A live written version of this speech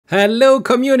Hello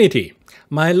community!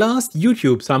 My last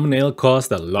YouTube thumbnail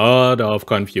caused a lot of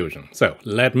confusion, so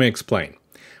let me explain.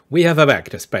 We have a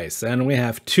vector space and we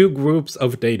have two groups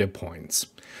of data points.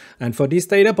 And for these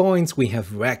data points we have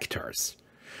vectors.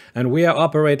 And we are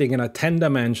operating in a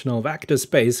 10-dimensional vector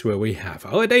space where we have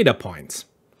our data points.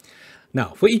 Now,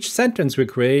 for each sentence we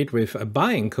create with a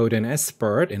buying code in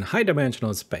SBIRD in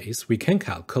high-dimensional space, we can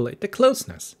calculate the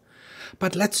closeness.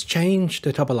 But let's change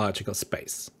the topological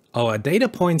space. Our data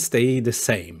points stay the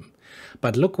same.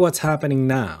 But look what's happening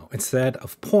now. Instead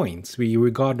of points, we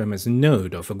regard them as a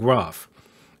node of a graph.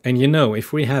 And you know,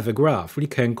 if we have a graph, we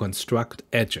can construct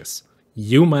edges.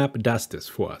 UMAP does this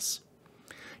for us.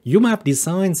 UMAP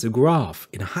designs a graph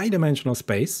in a high-dimensional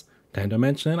space,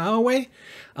 10-dimensional in our way,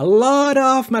 a lot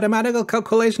of mathematical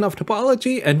calculation of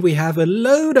topology, and we have a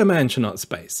low-dimensional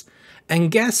space.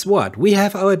 And guess what? We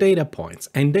have our data points,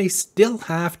 and they still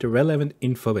have the relevant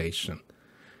information.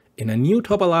 In a new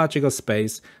topological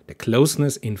space, the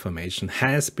closeness information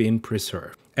has been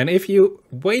preserved. And if you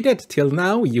waited till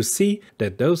now, you see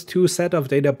that those two sets of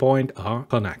data points are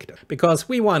connected. Because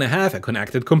we want to have a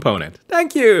connected component.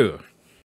 Thank you!